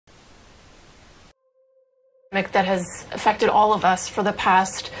That has affected all of us for the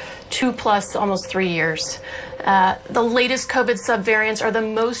past 2+, almost 3 years. The latest COVID subvariants are the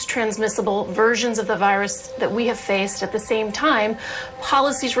most transmissible versions of the virus that we have faced. At the same time,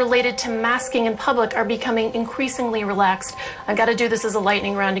 policies related to masking in public are becoming increasingly relaxed. I've got to do this as a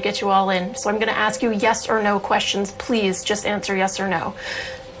lightning round to get you all in. So I'm going to ask you yes or no questions. Please just answer yes or no.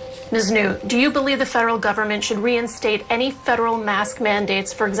 Ms. New, do you believe the federal government should reinstate any federal mask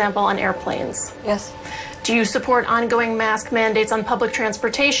mandates, for example, on airplanes? Yes. Do you support ongoing mask mandates on public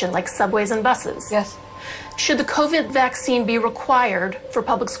transportation, like subways and buses? Yes. Should the COVID vaccine be required for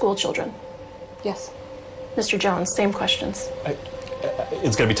public school children? Yes. Mr. Jones, same questions.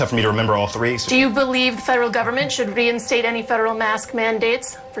 It's going to be tough for me to remember all three. So do you believe the federal government should reinstate any federal mask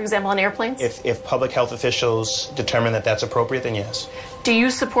mandates, for example, on airplanes? If public health officials determine that that's appropriate, then yes. Do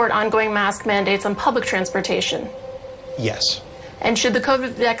you support ongoing mask mandates on public transportation? Yes. And should the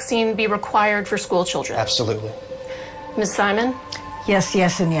COVID vaccine be required for school children? Absolutely. Ms. Simon? Yes,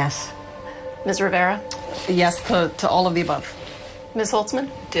 yes, and yes. Ms. Rivera? Yes to all of the above. Ms.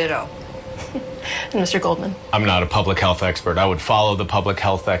 Holtzman? Ditto. And Mr. Goldman? I'm not a public health expert. I would follow the public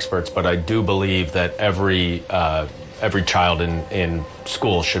health experts, but I do believe that every child in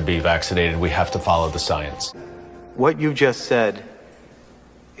school should be vaccinated. We have to follow the science. What you just said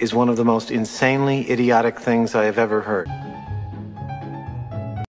is one of the most insanely idiotic things I have ever heard.